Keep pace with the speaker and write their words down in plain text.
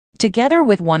Together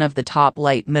with one of the top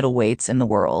light middleweights in the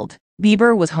world,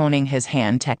 Bieber was honing his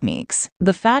hand techniques.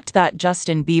 The fact that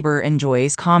Justin Bieber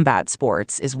enjoys combat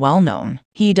sports is well known.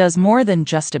 He does more than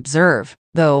just observe,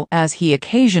 though, as he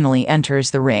occasionally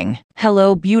enters the ring.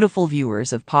 Hello, beautiful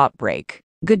viewers of Pop Break.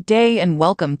 Good day and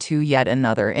welcome to yet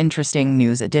another interesting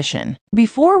news edition.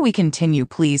 Before we continue,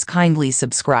 please kindly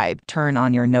subscribe, turn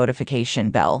on your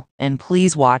notification bell, and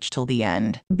please watch till the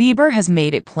end. Bieber has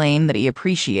made it plain that he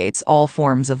appreciates all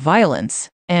forms of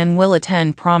violence and will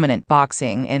attend prominent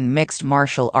boxing and mixed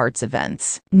martial arts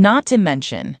events. Not to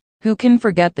mention, who can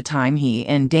forget the time he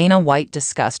and Dana White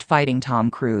discussed fighting Tom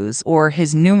Cruise or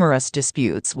his numerous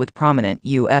disputes with prominent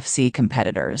UFC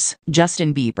competitors?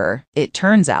 Justin Bieber, it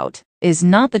turns out, is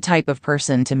not the type of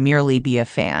person to merely be a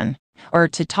fan or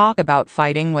to talk about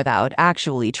fighting without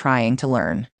actually trying to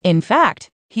learn. In fact,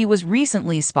 he was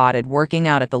recently spotted working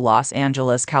out at the Los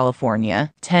Angeles,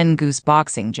 California, 10 Goose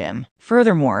Boxing Gym.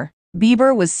 Furthermore,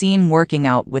 Bieber was seen working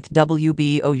out with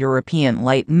WBO European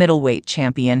light middleweight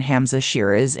champion Hamza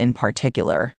Shiraz in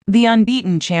particular. The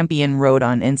unbeaten champion wrote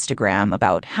on Instagram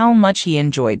about how much he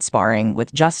enjoyed sparring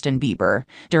with Justin Bieber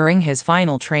during his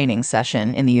final training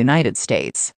session in the United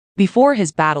States, before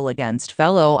his battle against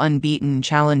fellow unbeaten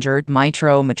challenger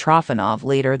Dmitro Mitrofanov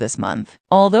later this month.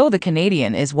 Although the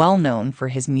Canadian is well known for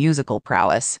his musical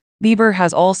prowess, Bieber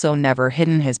has also never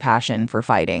hidden his passion for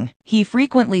fighting. He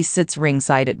frequently sits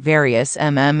ringside at various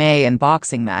MMA and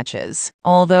boxing matches.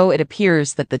 Although it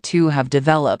appears that the two have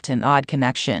developed an odd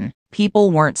connection,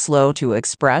 people weren't slow to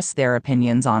express their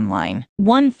opinions online.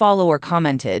 One follower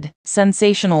commented,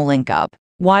 "Sensational link-up,"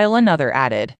 while another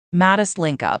added, "Maddest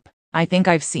link-up I think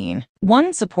I've seen."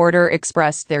 One supporter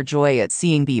expressed their joy at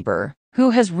seeing Bieber, who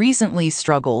has recently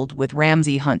struggled with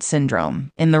Ramsay Hunt syndrome,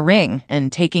 in the ring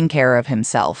and taking care of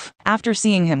himself, after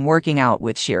seeing him working out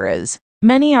with Shiraz.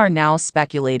 Many are now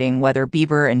speculating whether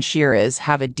Bieber and Shiraz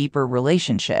have a deeper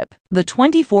relationship. The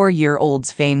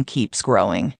 24-year-old's fame keeps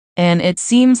growing, and it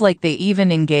seems like they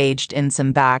even engaged in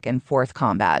some back-and-forth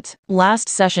combat. Last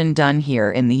session done here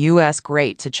in the US,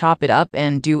 great to chop it up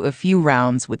and do a few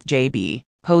rounds with JB,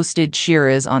 posted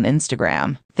Shiraz on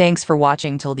Instagram. Thanks for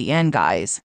watching till the end,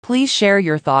 guys. Please share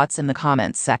your thoughts in the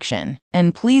comments section,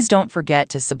 and please don't forget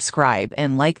to subscribe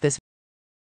and like this